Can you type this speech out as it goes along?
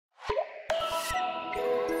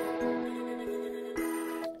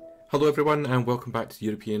Hello everyone and welcome back to the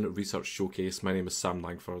European Research Showcase. My name is Sam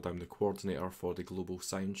Langford, I'm the coordinator for the Global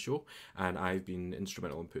Science Show and I've been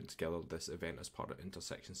instrumental in putting together this event as part of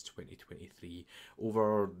Intersections 2023.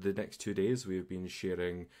 Over the next 2 days we've been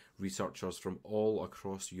sharing researchers from all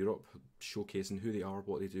across Europe, showcasing who they are,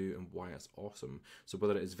 what they do and why it's awesome. So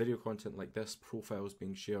whether it is video content like this, profiles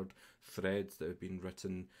being shared, threads that have been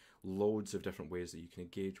written, loads of different ways that you can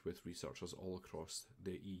engage with researchers all across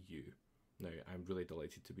the EU. Now, I'm really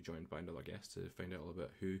delighted to be joined by another guest to find out a little bit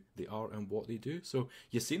who they are and what they do. So,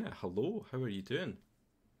 Yasina, hello, how are you doing?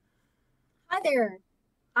 Hi there.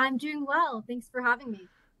 I'm doing well. Thanks for having me.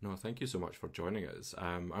 No, thank you so much for joining us.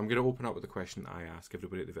 I'm going to open up with the question I ask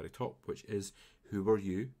everybody at the very top, which is, who are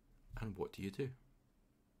you and what do you do?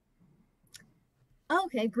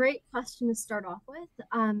 Okay, great question to start off with.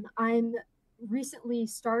 I've recently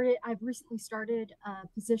started a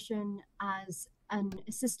position as an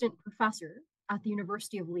assistant professor at the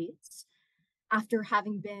University of Leeds after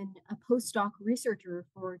having been a postdoc researcher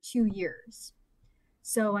for 2 years.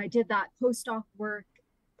 So I did that postdoc work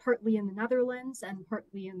partly in the Netherlands and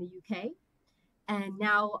partly in the UK. And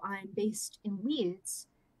now I'm based in Leeds,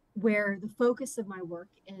 where the focus of my work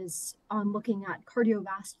is on looking at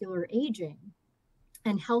cardiovascular aging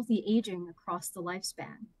and healthy aging across the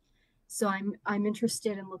lifespan. So I'm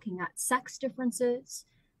interested in looking at sex differences,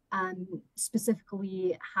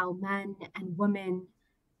 specifically how men and women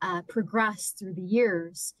progress through the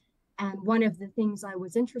years. And one of the things I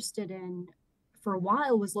was interested in for a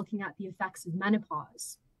while was looking at the effects of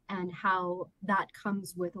menopause and how that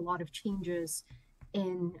comes with a lot of changes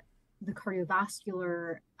in the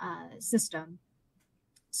cardiovascular system.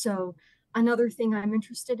 So another thing I'm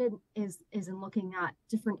interested in is in looking at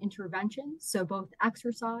different interventions, so both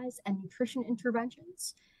exercise and nutrition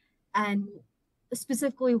interventions, and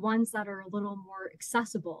specifically ones that are a little more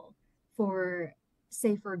accessible for,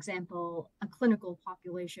 say, for example, a clinical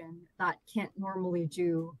population that can't normally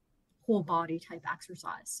do whole body type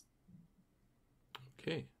exercise.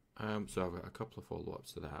 Okay, so I've got a couple of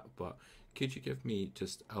follow-ups to that, but could you give me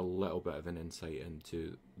just a little bit of an insight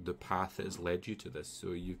into the path that has led you to this?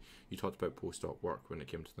 So you talked about postdoc work when it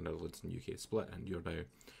came to the Netherlands and UK split, and you're now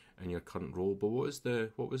in your current role. But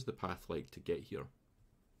what was the path like to get here?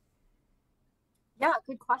 Yeah,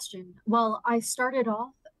 good question. Well, I started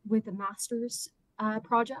off with a master's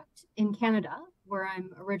project in Canada, where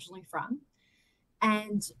I'm originally from.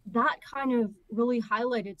 And that kind of really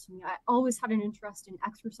highlighted to me. I always had an interest in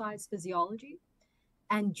exercise physiology.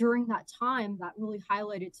 And during that time, that really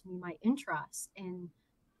highlighted to me my interest in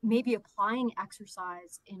maybe applying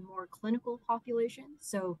exercise in more clinical populations.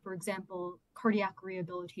 So, for example, cardiac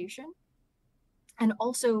rehabilitation, and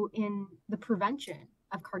also in the prevention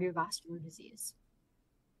of cardiovascular disease.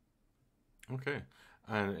 Okay,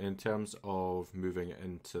 and in terms of moving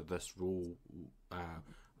into this role,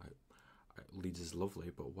 Leeds is lovely,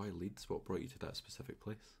 but why Leeds? What brought you to that specific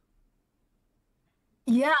place?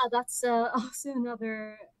 Yeah, that's also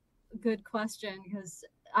another good question because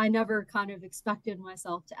I never kind of expected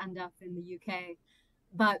myself to end up in the UK.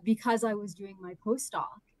 But because I was doing my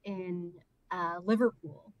postdoc in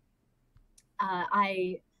Liverpool,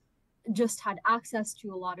 I just had access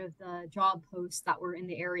to a lot of the job posts that were in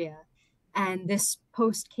the area. And this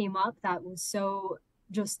post came up that was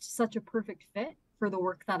just such a perfect fit for the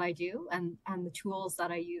work that I do and the tools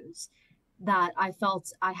that I use that I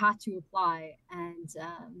felt I had to apply. And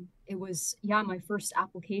it was, yeah, my first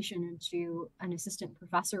application into an assistant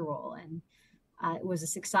professor role. And it was a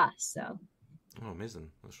success. So, Oh,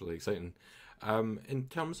 amazing! That's really exciting. In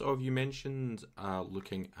terms of, you mentioned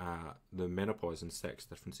looking at the menopause and sex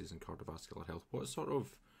differences in cardiovascular health. What sort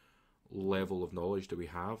of level of knowledge do we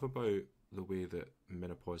have about the way that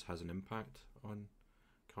menopause has an impact on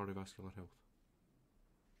cardiovascular health?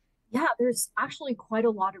 yeah, there's actually quite a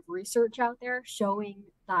lot of research out there showing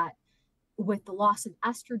that with the loss of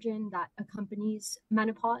estrogen that accompanies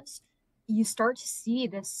menopause, you start to see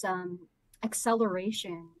this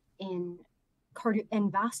acceleration in cardio and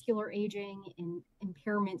vascular aging, in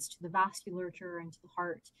impairments to the vasculature and to the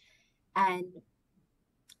heart. And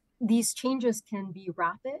these changes can be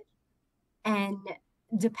rapid, and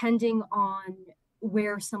depending on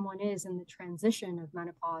where someone is in the transition of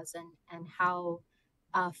menopause and how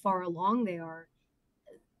far along they are,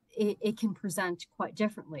 it can present quite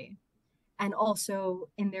differently. And also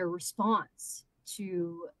in their response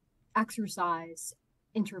to exercise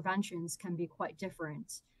interventions can be quite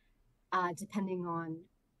different, depending on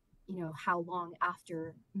how long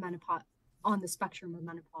after menopause on the spectrum of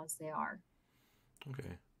menopause they are.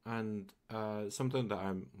 Okay. And something that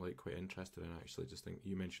I'm like quite interested in, actually, just think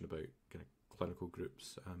you mentioned about kind of clinical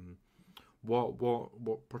groups.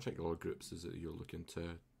 What particular groups is it you're looking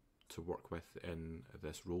to work with in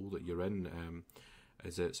this role that you're in?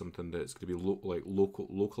 Is it something that's going to be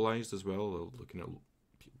localized as well, looking at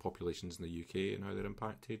populations in the UK and how they're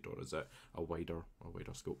impacted, or is it a wider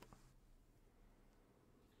scope?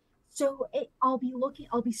 So I'll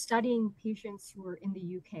be studying patients who are in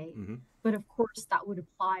the UK, Mm-hmm. but of course that would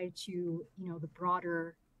apply to, the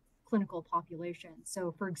broader clinical population.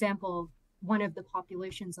 So for example, one of the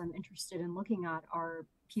populations I'm interested in looking at are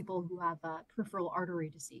people who have peripheral artery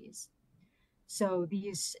disease. So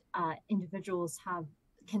these individuals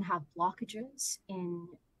can have blockages in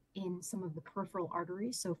some of the peripheral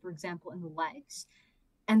arteries. So for example, in the legs,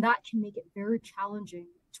 and that can make it very challenging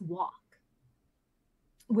to walk.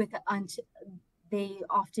 And they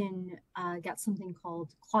often get something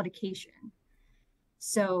called claudication.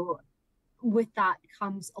 So with that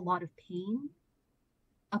comes a lot of pain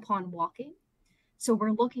upon walking. So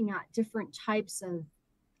we're looking at different types of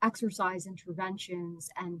exercise interventions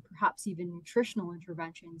and perhaps even nutritional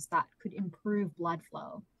interventions that could improve blood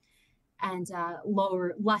flow and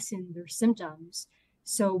lessen their symptoms.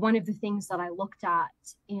 So one of the things that I looked at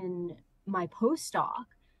in my postdoc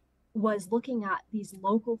was looking at these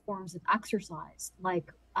local forms of exercise, like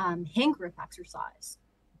hand grip exercise.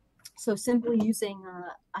 So simply using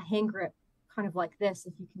a hand grip kind of like this,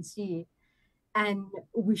 if you can see, and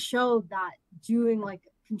we showed that doing like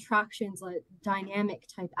contractions, like dynamic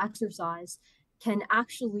type exercise, can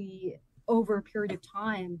actually, over a period of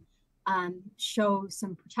time, show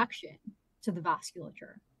some protection to the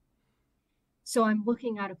vasculature. So I'm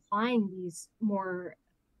looking at applying these more,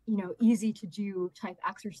 easy to do type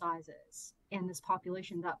exercises in this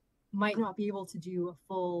population that might not be able to do a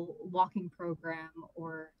full walking program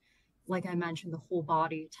or, like I mentioned, the whole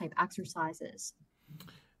body type exercises.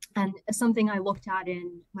 And something I looked at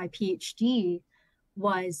in my PhD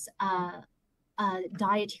was a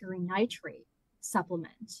dietary nitrate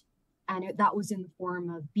supplement, and that was in the form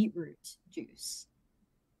of beetroot juice.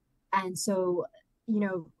 And so,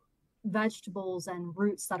 vegetables and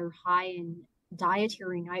roots that are high in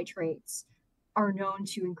dietary nitrates are known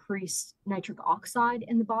to increase nitric oxide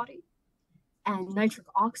in the body. And nitric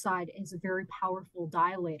oxide is a very powerful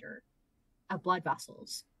dilator of blood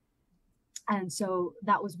vessels. And so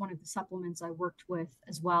that was one of the supplements I worked with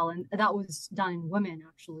as well. And that was done in women,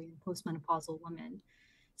 actually, in postmenopausal women.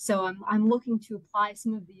 So I'm looking to apply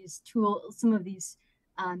some of these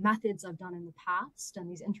methods I've done in the past and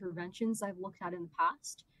these interventions I've looked at in the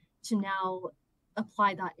past to now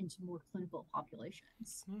apply that into more clinical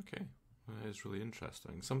populations. Okay, that is really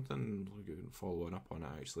interesting. Something following up on it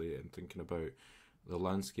actually, and thinking about the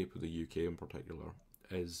landscape of the UK in particular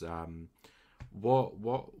is what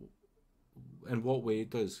in what way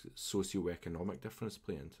does socioeconomic difference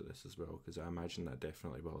play into this as well? Because I imagine that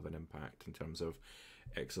definitely will have an impact in terms of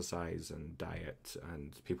exercise and diet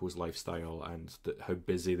and people's lifestyle and how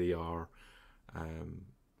busy they are.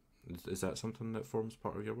 Is that something that forms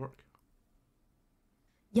part of your work?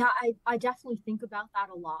 Yeah, I definitely think about that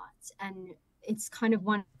a lot. And it's kind of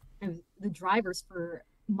one of the drivers for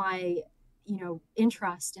my,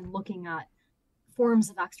 interest in looking at forms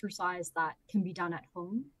of exercise that can be done at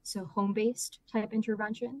home. So home-based type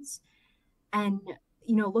interventions. And,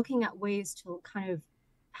 looking at ways to kind of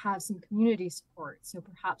have some community support. So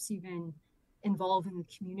perhaps even involving the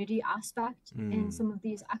community aspect in some of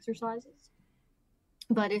these exercises.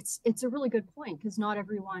 But it's a really good point because not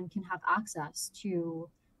everyone can have access to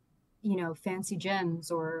fancy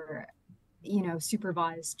gyms or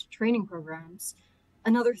supervised training programs.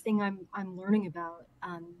 Another thing I'm learning about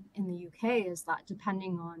in the UK is that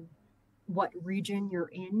depending on what region you're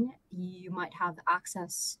in, you might have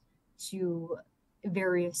access to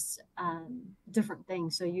various different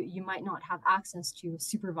things. So you might not have access to a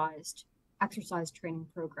supervised exercise training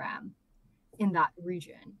program in that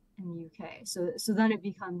region in the UK. So then it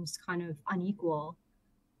becomes kind of unequal.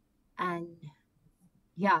 And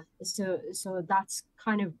yeah, so that's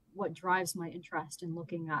kind of what drives my interest in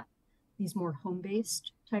looking at these more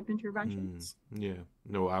home-based type interventions. Yeah,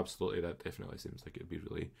 no, absolutely. That definitely seems like it'd be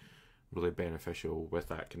really beneficial with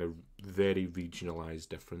that kind of very regionalized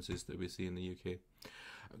differences that we see in the UK.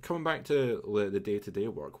 Coming back to the day-to-day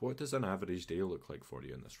work, what does an average day look like for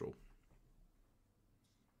you in this role?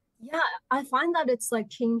 Yeah, I find that it's like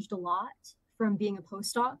changed a lot from being a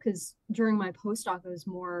postdoc because during my postdoc I was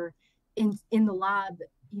more in the lab,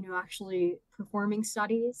 actually performing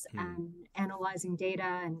studies and analyzing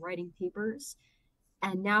data and writing papers.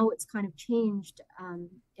 And now it's kind of changed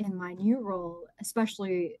in my new role,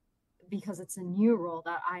 especially because it's a new role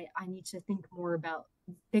that I need to think more about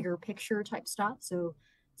bigger picture type stuff. So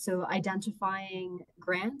So identifying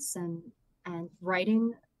grants and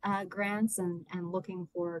writing grants and looking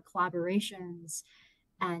for collaborations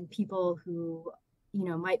and people who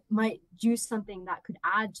might do something that could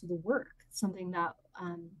add to the work, something that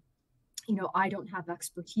I don't have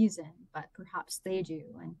expertise in, but perhaps they do.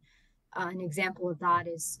 And an example of that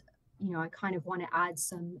is, I kind of want to add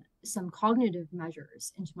some cognitive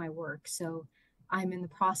measures into my work. So I'm in the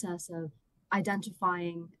process of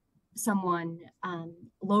identifying someone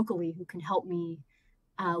locally who can help me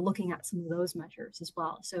looking at some of those measures as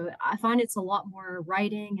well. So I find it's a lot more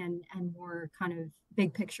writing and more kind of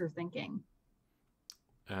big picture thinking.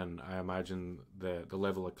 And I imagine the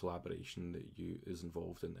level of collaboration that you is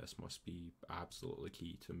involved in this must be absolutely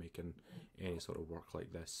key to making any sort of work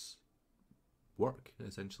like this work,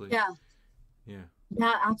 essentially. Yeah, Yeah.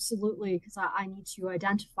 yeah, absolutely. Because I need to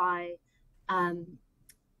identify um,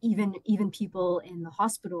 even people in the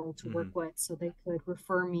hospital to work Hmm. with, so they could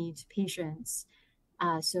refer me to patients.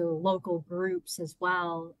 So local groups as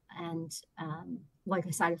well. And like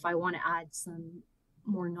I said, if I want to add some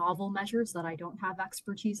more novel measures that I don't have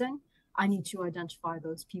expertise in, I need to identify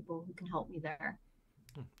those people who can help me there.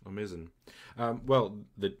 Oh, amazing. Well,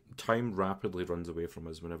 the time rapidly runs away from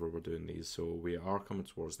us whenever we're doing these, so we are coming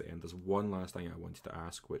towards the end. There's one last thing I wanted to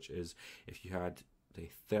ask, which is if you had the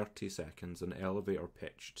 30 seconds, an elevator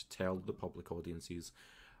pitch to tell the public audiences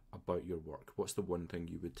about your work, what's the one thing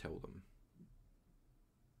you would tell them?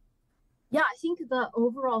 Yeah, I think the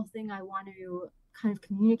overall thing I want to kind of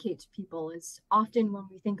communicate to people is often when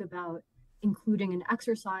we think about including an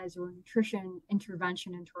exercise or nutrition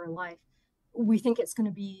intervention into our life, we think it's going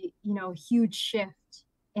to be, a huge shift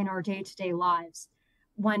in our day-to-day lives.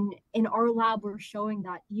 When in our lab, we're showing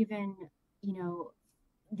that even, you know,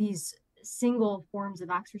 these single forms of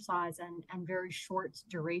exercise and very short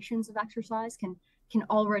durations of exercise can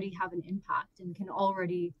already have an impact and can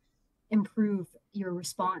already improve your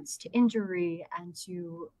response to injury and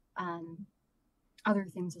to other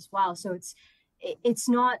things as well. So it's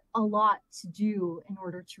not a lot to do in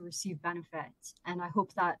order to receive benefit, and I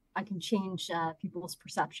hope that I can change people's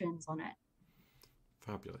perceptions on it.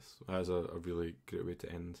 Fabulous. That is a really great way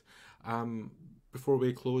to end. Um, Before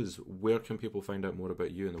we close, where can people find out more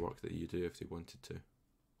about you and the work that you do if they wanted to?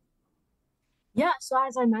 Yeah, so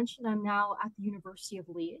as I mentioned, I'm now at the University of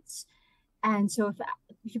Leeds, and so if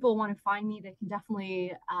people want to find me, they can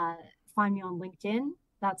definitely find me on LinkedIn.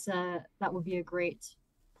 That would be a great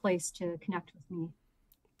place to connect with me.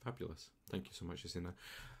 Fabulous. Thank you so much, Yasina.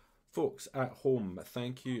 Folks at home,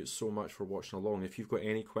 thank you so much for watching along. If you've got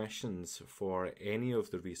any questions for any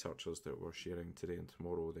of the researchers that we're sharing today and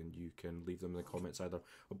tomorrow, then you can leave them in the comments either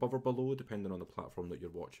above or below, depending on the platform that you're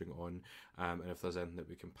watching on. And if there's anything that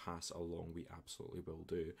we can pass along, we absolutely will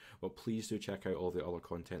do. But please do check out all the other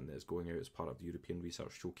content that is going out as part of the European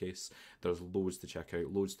Research Showcase. There's loads to check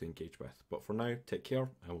out, loads to engage with. But for now, take care,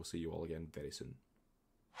 and we'll see you all again very soon.